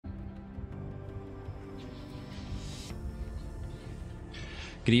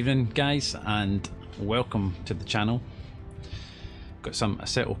Good evening guys and welcome to the channel. Got some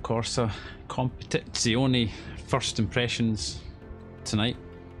Assetto Corsa Competizione first impressions tonight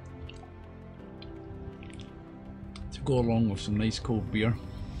to go along with some nice cold beer.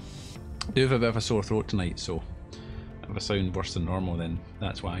 I do have a bit of a sore throat tonight, so if I sound worse than normal then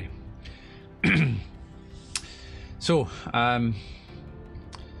that's why. So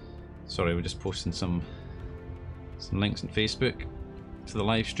sorry, we're just posting some links on Facebook to the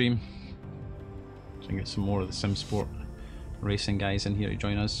live stream so I can get some more of the SimSport racing guys in here to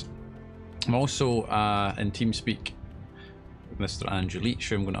join us. I'm also in TeamSpeak with Mr. Andrew Leach,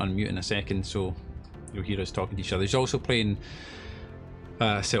 who I'm going to unmute in a second so you'll hear us talking to each other. He's also playing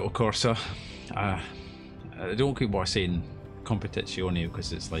Assetto Corsa. I don't keep what I'm saying Competizione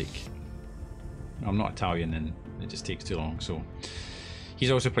because it's like I'm not Italian and it just takes too long. So he's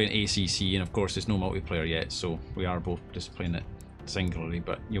also playing ACC, and of course there's no multiplayer yet, so we are both just playing it singularly,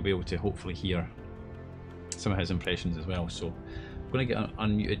 but you'll be able to hopefully hear some of his impressions as well. So I'm going to get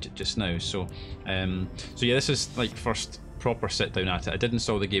unmuted just now. So so yeah, this is like first proper sit down at it. I did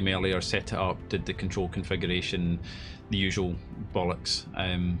install the game earlier, set it up, did the control configuration, the usual bollocks,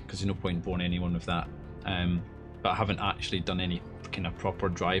 because there's no point boring anyone with that, but I haven't actually done any kind of proper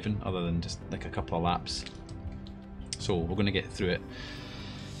driving other than just like a couple of laps. So we're going to get through it,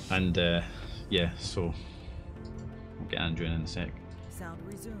 and yeah, so we'll get Andrew in a sec. Sound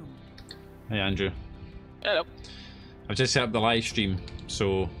resumed. Hey Andrew. Hello. I've just set up the live stream,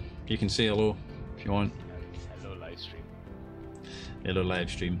 so you can say hello if you want. Hello live stream. Hello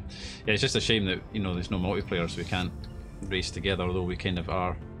live stream. Yeah, it's just a shame that, you know, there's no multiplayer, so we can't race together, although we kind of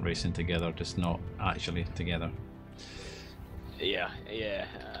are racing together, just not actually together. Yeah,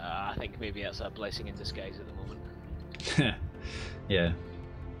 I think maybe that's a blessing in disguise at the moment. Yeah.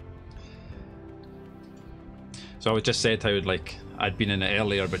 So I would just said how like I'd been in it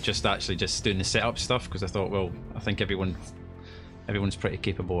earlier, but just doing the setup stuff, because I thought, well, I think everyone's pretty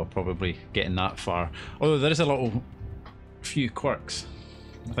capable of probably getting that far. Although there is a few quirks.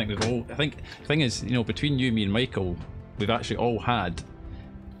 I think the thing is, you know, between you, me and Michael, we've actually all had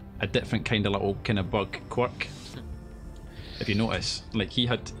a different kind of bug quirk. If you notice, like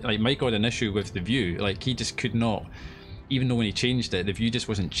Michael had an issue with the view, like he just could not, even though when he changed it, the view just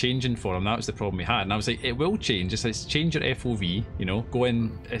wasn't changing for him. That was the problem he had, and I was like, it will change. It's like, change your FOV, you know, go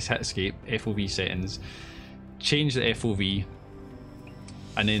in, hit escape, FOV settings, change the FOV,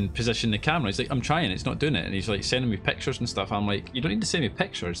 and then position the camera. He's like, I'm trying, it's not doing it, and he's like sending me pictures and stuff. I'm like, you don't need to send me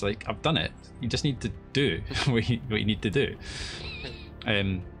pictures, like I've done it. You just need to do what you need to do.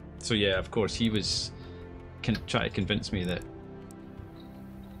 So yeah, of course he was trying to convince me that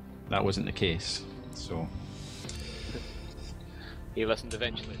that wasn't the case. So he listened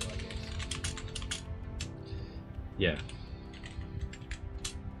eventually, though, I guess. Yeah.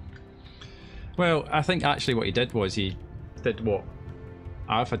 Well, I think actually what he did was he did what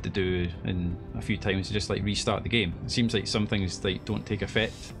I've had to do in a few times, to just like restart the game. It seems like some things like don't take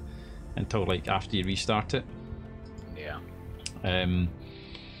effect until like after you restart it. Yeah.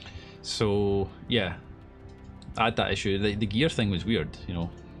 So yeah, I had that issue. The gear thing was weird, you know.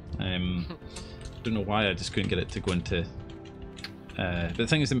 Don't know why I just couldn't get it to go into but the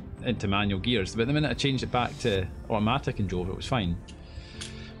thing is into manual gears, but the minute I changed it back to automatic and drove it was fine.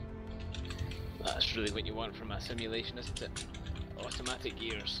 That's really what you want from a simulation, isn't it? Automatic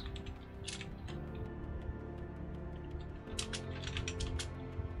gears.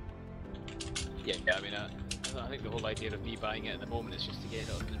 Yeah, I mean, I think the whole idea of me buying it at the moment is just to get it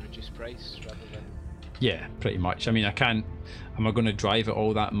on the reduced price rather than... Yeah, pretty much. I mean, am I going to drive it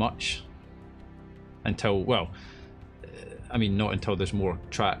all that much until, well, I mean, not until there's more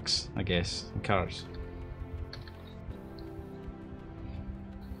tracks, I guess, and cars.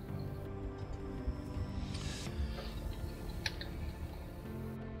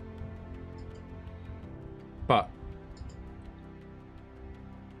 But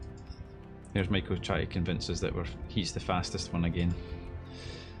here's Michael trying to convince us that he's the fastest one again.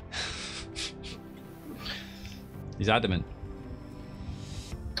 He's adamant.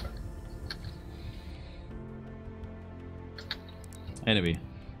 Anyway,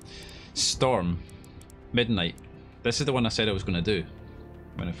 Storm, Midnight. This is the one I said I was going to do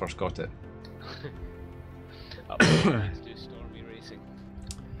when I first got it. Let's do stormy racing.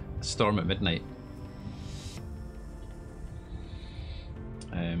 Storm at midnight.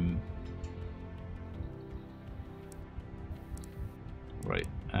 Right.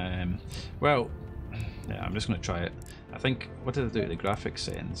 Well, yeah, I'm just going to try it. I think, what did I do to the graphics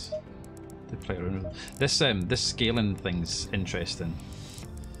settings? Did play around with them. This scaling thing's interesting.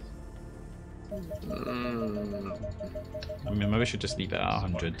 I mean, maybe I should just leave it at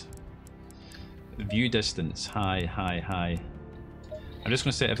 100. View distance, high, high, high. I'm just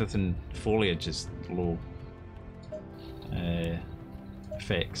going to set everything, foliage is low.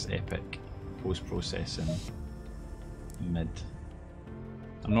 Effects, epic. Post-processing, mid.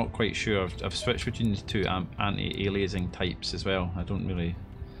 I'm not quite sure. I've switched between the two anti-aliasing types as well. I don't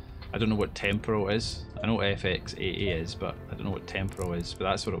know what temporal is. I know FX8A is, but I don't know what temporal is. But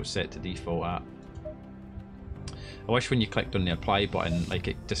that's what it was set to default at. I wish when you clicked on the apply button, like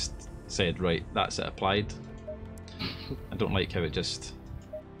it just said, right, that's it applied. I don't like how it just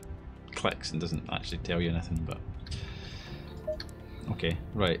clicks and doesn't actually tell you anything, but okay,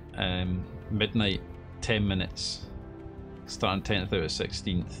 right. Midnight, 10 minutes. Starting 10th out of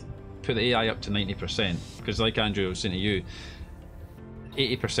 16th. Put the AI up to 90%, because like Andrew was saying to you,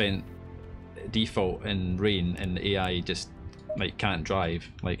 80% default in rain and the AI just like can't drive.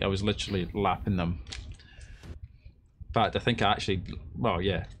 Like I was literally lapping them. In fact, I think I actually, well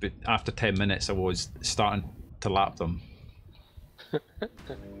yeah, but after 10 minutes I was starting to lap them.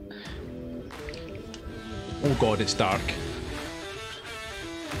 Oh god, it's dark.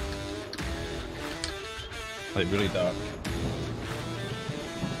 Like really dark.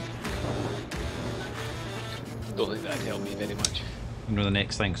 Don't think that'd help me very much. You know the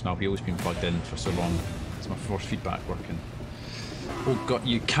next thing, because my wheel's been plugged in for so long. It's my force feedback working. Oh god,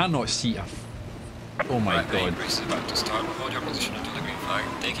 you cannot see a... Oh my god. Race is about to start. Hold your position until the green flag.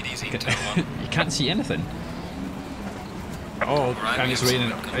 Take it easy. Turn one. You can't see anything. Oh, Right, and it's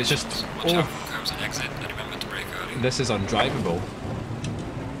raining. It's just... Watch out Oh, for curves and exit, and remember to brake early. this is undrivable,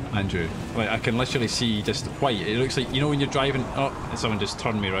 Andrew. Like I can literally see just white. It looks like, you know when you're driving... Oh, and someone just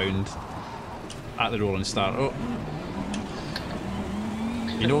turned me around at the rolling start. Oh.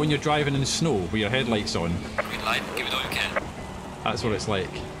 You know when you're driving in snow with your headlights on? Green light, give it all you can. That's what it's like.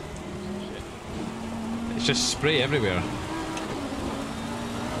 It's just spray everywhere.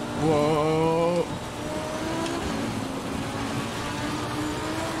 Whoa!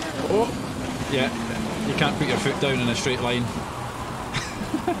 Oh! Yeah, you can't put your foot down in a straight line.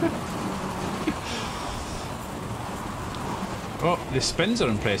 Oh, the spins are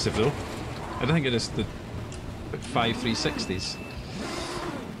impressive though. I don't think it is the 5 360s.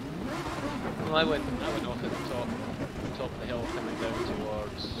 Well, I went off at the top of the hill coming down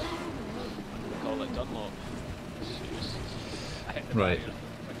towards, we call it Dunlop. I hit the Right. barrier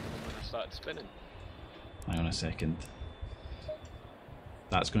when I started spinning. Hang on a second.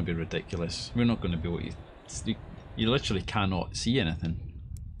 That's going to be ridiculous. We're not going to be able to... You literally cannot see anything.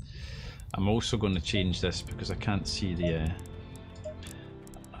 I'm also going to change this because I can't see the...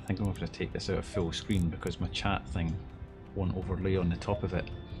 I think I'm going to take this out of full screen because my chat thing won't overlay on the top of it.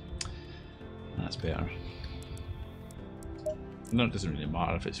 That's better. No, it doesn't really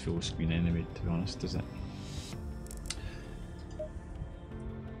matter if it's full screen anyway, to be honest, does it?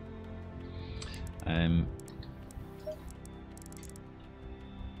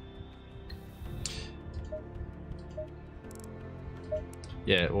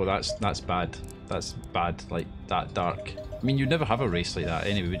 Yeah, well that's bad. That's bad, like that dark. I mean, you'd never have a race like that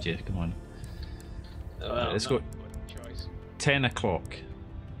anyway, would you? Come on. Well, Let's go. Choice. 10 o'clock.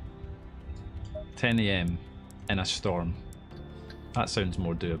 10 AM in a storm. That sounds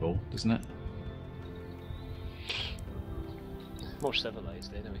more doable, doesn't it? More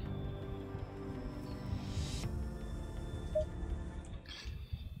civilized anyway.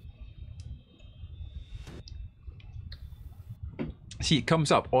 See, it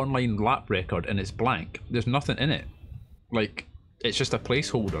comes up online lap record and it's blank. There's nothing in it. Like, it's just a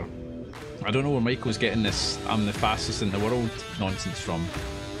placeholder. I don't know where Michael's getting this "I'm the fastest in the world" nonsense from.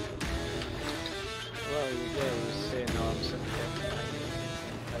 Well, yeah, he was saying, no, I'm sitting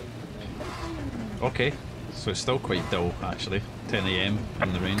there. Okay, so it's still quite dull actually. 10 AM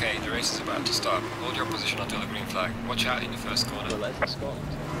in the rain. Okay, the race is about to start. Hold your position until the green flag. Watch out in the first corner. Well, that's in Scotland.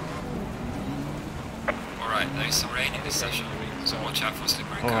 Alright, there is some rain in this session, so watch out for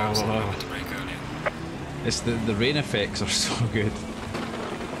slippery curves and remember to brake early. It's the rain effects are so good.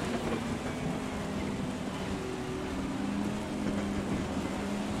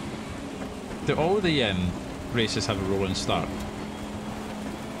 Do all the races have a rolling start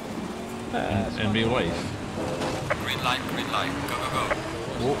in real life? Green light, go, go, go.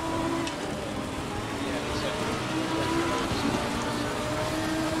 Whoa.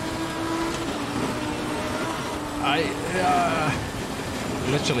 I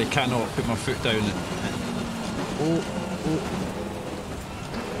literally cannot put my foot down. Oh.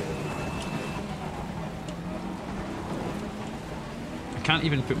 I can't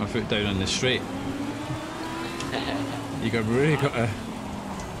even put my foot down on the straight. You got really got to.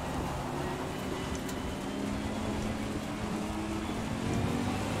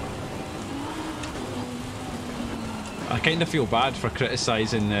 kind of feel bad for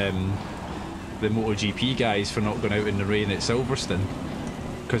criticising the MotoGP guys for not going out in the rain at Silverstone.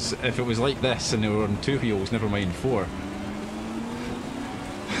 Because if it was like this and they were on 2 wheels, never mind 4.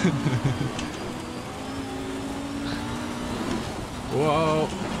 Whoa!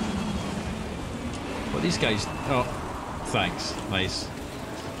 What these guys... Oh, thanks. Nice.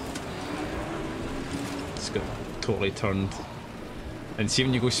 It's got totally turned. And see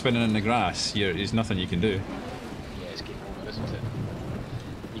when you go spinning in the grass, there's nothing you can do. Yeah, it's game over, isn't it?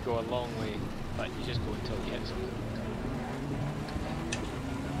 You go a long way, but you just go until you hit something.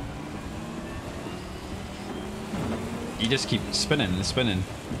 You just keep spinning and spinning.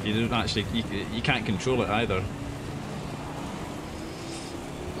 You don't actually... You can't control it either.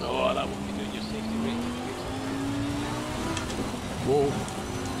 Oh, that won't be doing your safety brake. Whoa.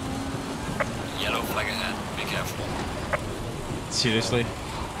 Yellow flag ahead, be careful. Seriously?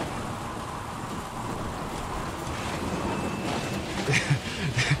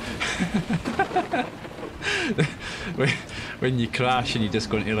 When you crash and you just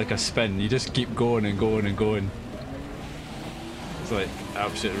go into like a spin, you just keep going and going and going. It's like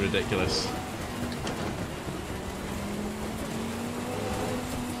absolutely ridiculous.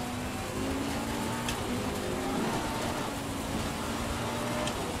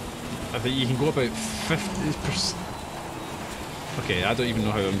 I think you can go about 50%. Okay, I don't even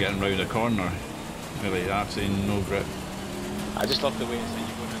know how I'm getting round a corner. Really, absolutely no grip. I just love the way that you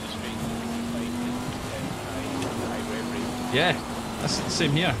go down the street, like high rev rate. Yeah, that's the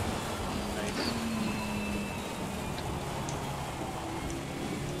same here.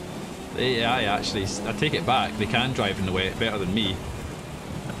 Nice. AI actually, I take it back, they can drive in the wet better than me.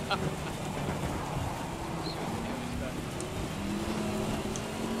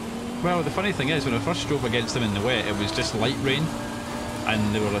 Well, the funny thing is, when I first drove against them in the wet, it was just light rain,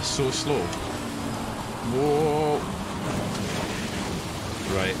 and they were so slow. Whoa!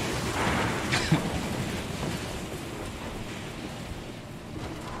 Right.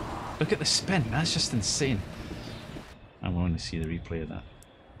 Look at the spin, that's just insane. I want to see the replay of that.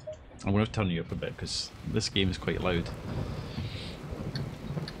 I'm going to turn you up a bit, because this game is quite loud.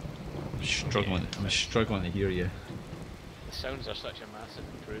 I'm struggling to hear you. The sounds are such a massive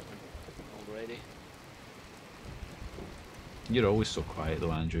improvement already. You're always so quiet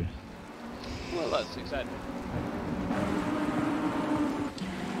though, Andrew. Well, that's exactly.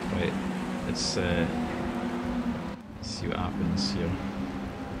 Right, let's see what happens here.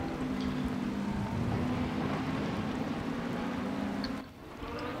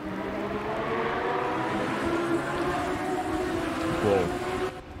 Whoa,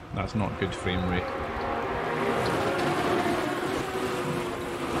 that's not good frame rate.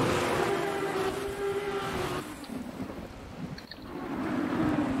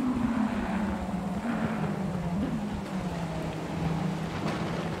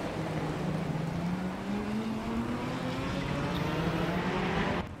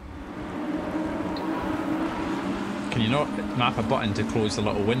 Can you not map a button to close the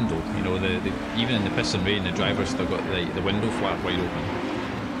little window? You know, even in the piss and rain, the driver's still got the window flap wide open.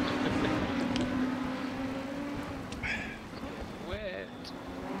 Wet.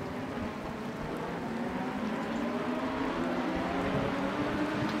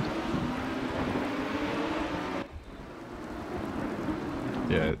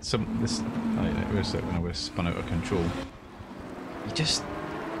 Yeah, it was when I was spun out of control.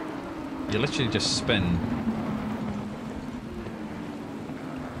 You literally just spin.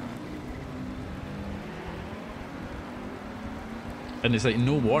 And there's like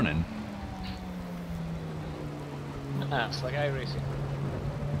no warning. Ah, it's like iRacing.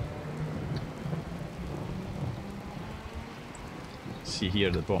 See here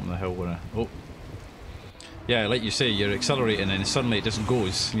at the bottom of the hill where oh. Yeah, like you say, you're accelerating and suddenly it just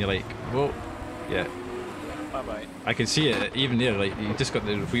goes and you're like, whoa, yeah. Bye bye. I can see it even there, like you just got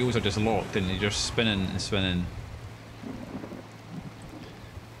the wheels are just locked and you're just spinning and spinning.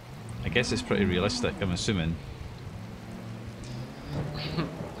 I guess it's pretty realistic, I'm assuming.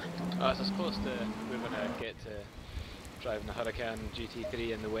 Oh, it's as close to we're gonna get to driving the Huracan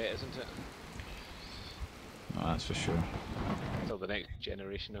GT3 in the wet, isn't it? Oh, that's for sure. Until the next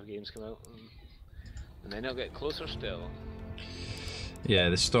generation of games come out, and then it'll get closer still. Yeah,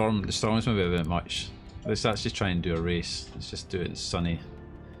 the storm's maybe a bit much. Let's actually try and do a race. Let's just do it sunny.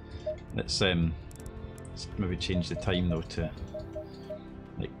 Let's maybe change the time though to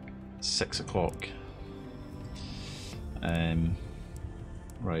like 6 o'clock.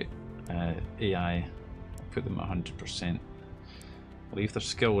 Right, AI, put them at 100%. Leave their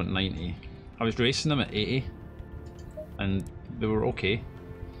skill at 90. I was racing them at 80, and they were okay.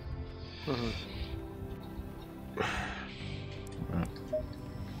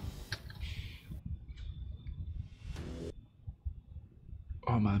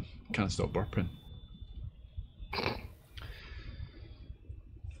 Oh man, can't stop burping.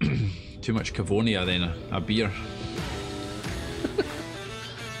 Too much Cavonia then, a beer. It's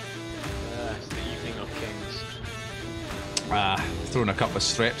the evening of kings. Throwing a couple of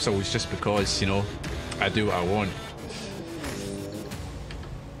strepsils just because, you know, I do what I want.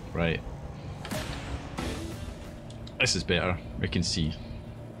 Right. This is better, we can see.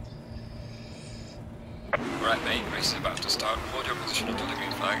 Right, mate, race is about to start. Hold your position until the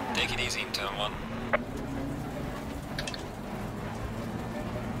green flag. Take it easy in turn 1.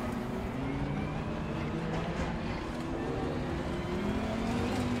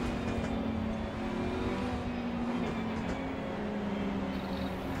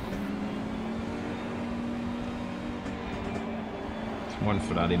 One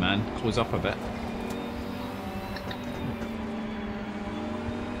Ferrari man, close up a bit.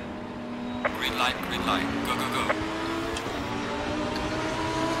 Green light, go, go, go.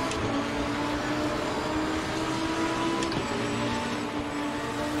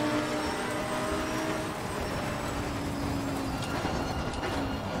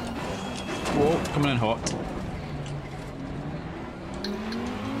 Whoa, coming in hot.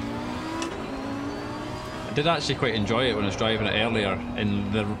 I did actually quite enjoy it when I was driving it earlier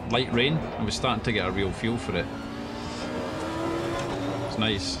in the light rain. I was starting to get a real feel for it. It's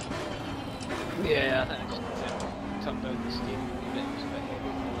nice. Yeah, I think I just turned down the steam a bit. It was a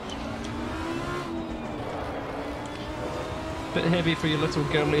bit heavy. Bit heavy for your little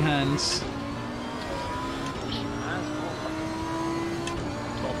girly hands.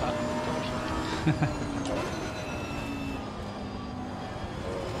 Top hat.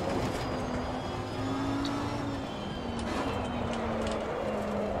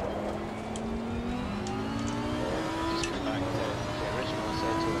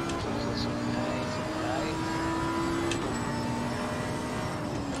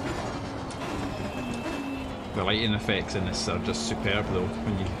 The lighting effects in this are just superb though,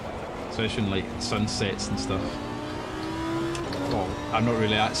 when you, especially in like sunsets and stuff. Well, I'm not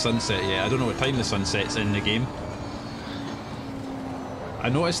really at sunset yet. I don't know what time the sunset's in the game. I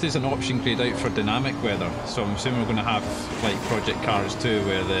noticed there's an option grayed out for dynamic weather, so I'm assuming we're going to have like Project Cars 2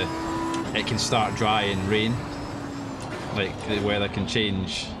 where it can start dry and rain. Like the weather can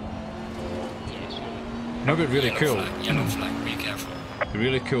change. You know, it'd be really cool. Yellow flag, be careful. It'd be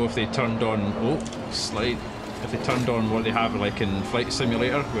really cool if they turned on, slide. If they turned on what they have like in Flight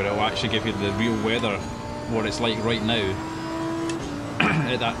Simulator, where it'll actually give you the real weather, what it's like right now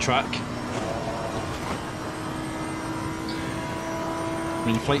at that track. I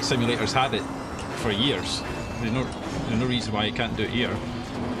mean, Flight Simulator's had it for years. There's no reason why you can't do it here.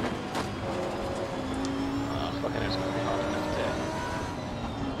 Fucking it's going to be hard enough to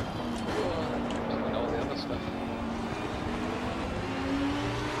and all the other stuff.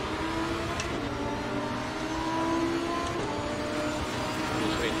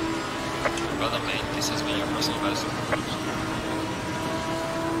 Brother, mate, this has been your personal best.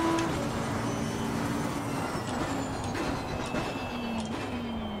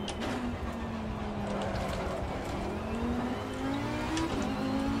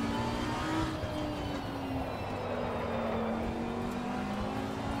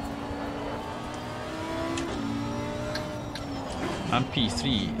 And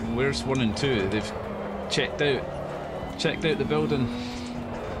P3, where's 1 and 2? They've checked out the building.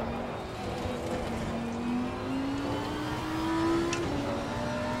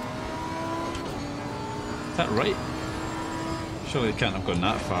 Is that right? Surely they can't have gone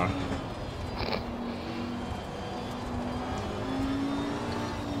that far.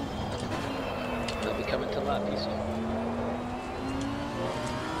 They'll be coming to that piece.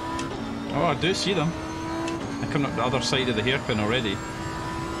 Oh, I do see them. They're coming up the other side of the hairpin already.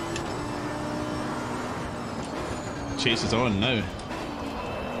 Chase is on now.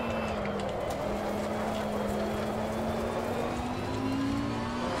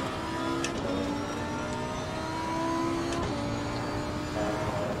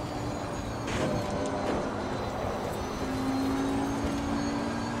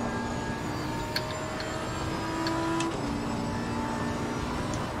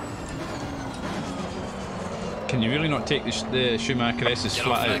 Can you really not take the Schumacher S's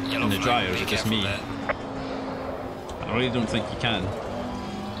flat out in the dry, or is it just me? I really don't think you can.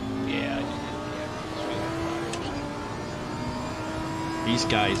 Yeah, These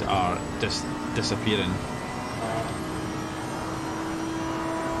guys are just disappearing.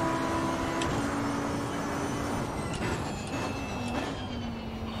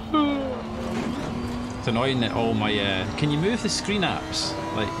 It's annoying that all my... can you move the screen apps?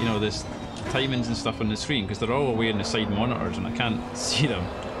 Like, you know, this timings and stuff on the screen because they're all away in the side monitors and I can't see them.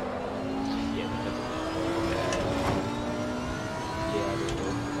 Yeah, I don't know.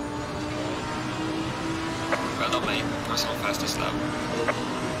 Well done, mate. Personal fastest lap.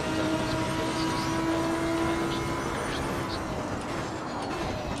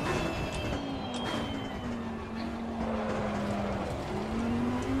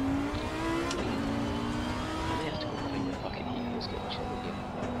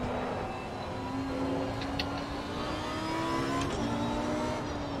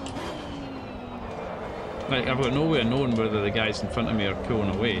 Like, I've got no way of knowing whether the guys in front of me are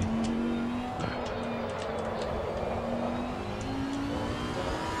pulling away.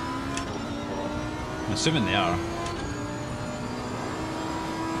 I'm assuming they are.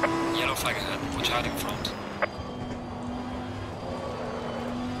 Yellow flag ahead. Watch out in front.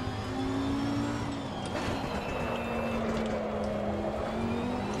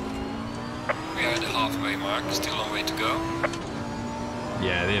 We are at the halfway mark. Still a long way to go.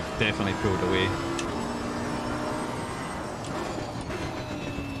 Yeah, they've definitely pulled away.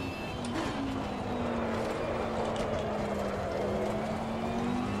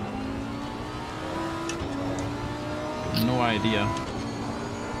 No idea.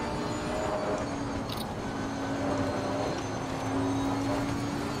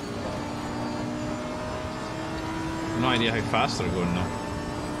 No idea how fast they're going now.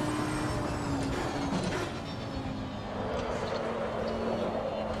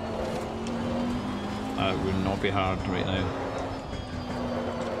 That would not be hard right now.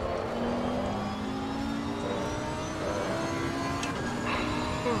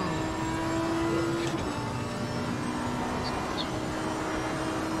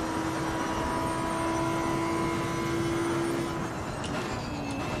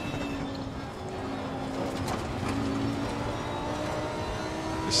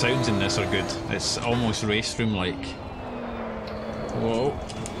 The sounds in this are good. It's almost race room like. Whoa.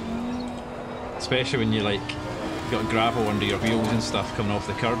 Especially when you like got gravel under your wheels and stuff coming off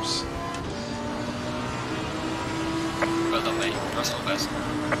the curbs. Well done, mate. Personal best.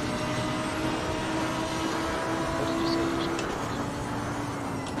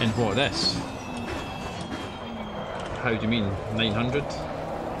 In what, this? How do you mean? 900?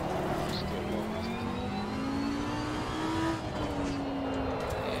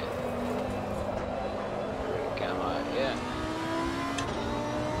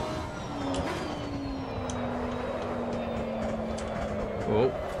 Whoa.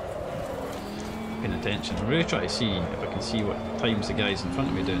 Paying attention. I'm really trying to see if I can see what times the guys in front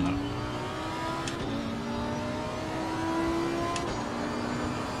of me doing there.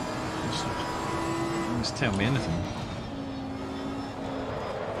 Just tell me anything.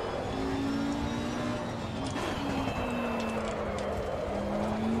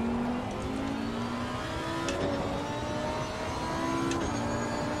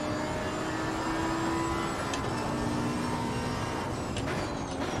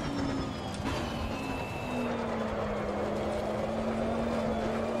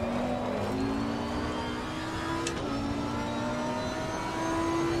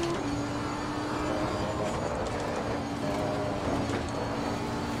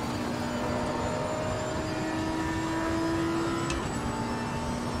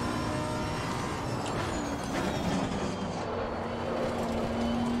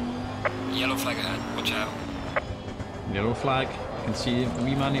 Yellow flag ahead. Watch out. Yellow flag. You can see the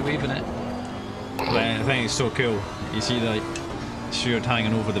wee manny waving it. I think it's so cool. You see the shield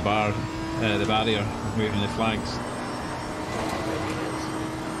hanging over the bar, the barrier, waving the flags.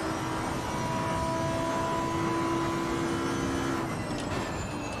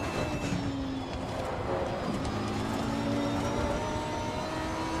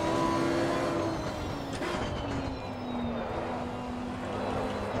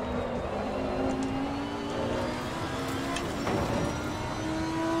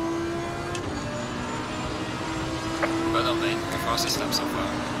 Well done, mate. Your fastest lap so far.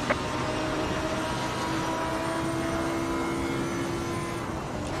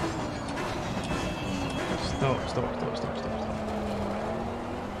 Stop.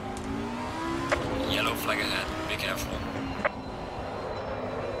 Yellow flag ahead. Be careful.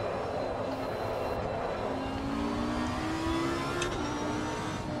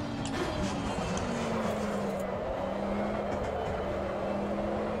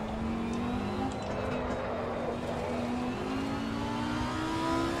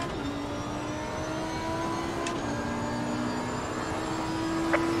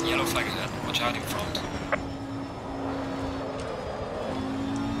 Yellow flag ahead. Watch out in front.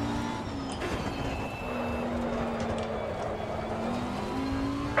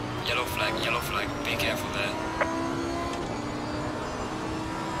 Yellow flag.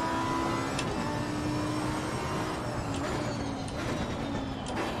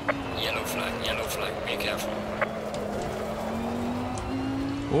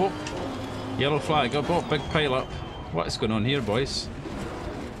 Yellow flag. Oh, big pile up. What is going on here, boys?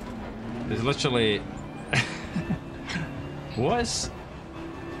 There's literally... what is...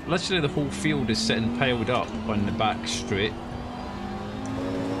 Literally the whole field is sitting piled up on the back straight.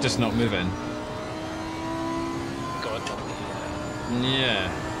 Just not moving. God,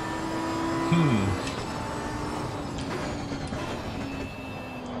 Yeah.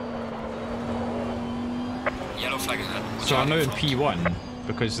 Yellow flag ahead. Watch So out I'm now in in front. P1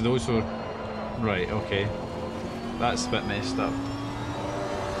 because those were... Right, okay. That's a bit messed up.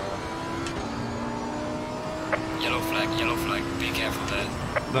 Yellow flag. Be careful there.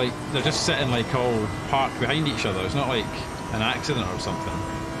 Like, they're just sitting like all parked behind each other. It's not like an accident or something.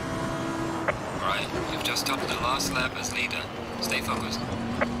 Right, you've just topped the last lap as leader. Stay focused.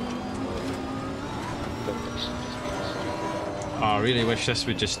 Oh, I really wish this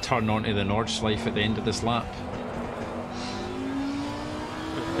would just turn onto the Nordschleife at the end of this lap.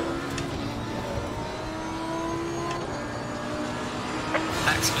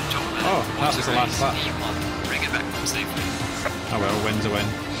 Excellent job, man. Oh, that was the last lap. P1. Bring it back home safely. Oh well, win's a win.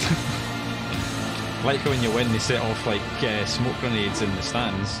 Like when you win, they set off like smoke grenades in the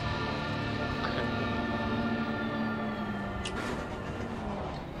stands.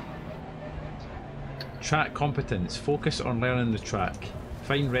 Track competence. Focus on learning the track.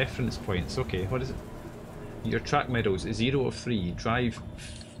 Find reference points. Okay, what is it? Your track medals. 0 of 3. Drive.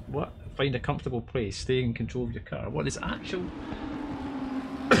 What? Find a comfortable place. Stay in control of your car. What is actual?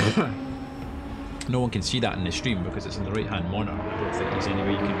 No one can see that in the stream because it's in the right hand monitor. I don't think there's any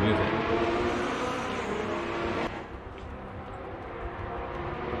way you can move it.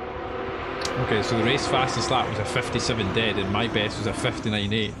 Okay, so the race fastest lap was a 57 dead and my best was a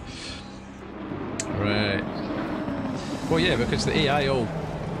 59.8. Right. Well, yeah, because the AI all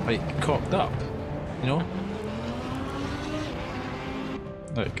like cocked up, you know.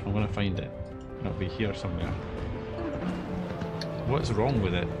 Look, I'm gonna find it. It'll be here somewhere. What's wrong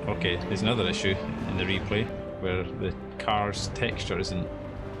with it? Okay, there's another issue in the replay where the car's texture isn't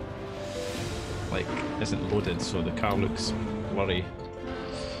loaded, so the car looks blurry.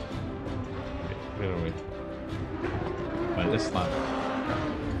 Wait, where are we? Right, this lap.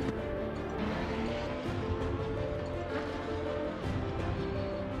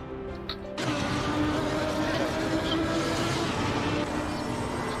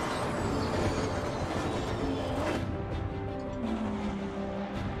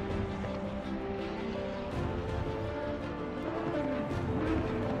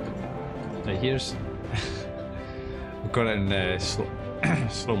 Here's we've got it in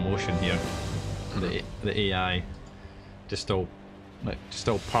slow motion here. The AI just all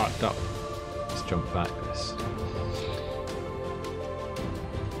parked up. Let's jump back this.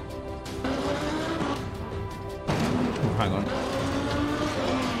 Oh, hang on.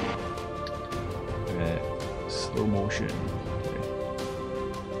 Slow motion.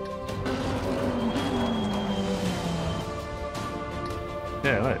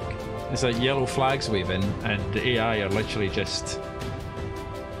 Yeah, look. There's like yellow flags waving, and the AI are literally just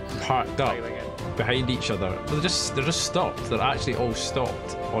parked up behind each other. They're just stopped. They're actually all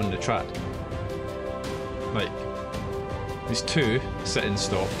stopped on the track. Like, there's two sitting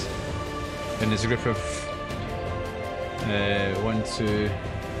stopped, and there's a group of 1, 2,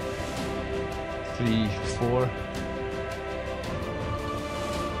 3, 4.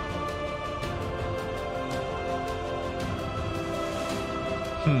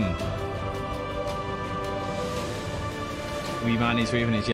 Wee man, he's waving his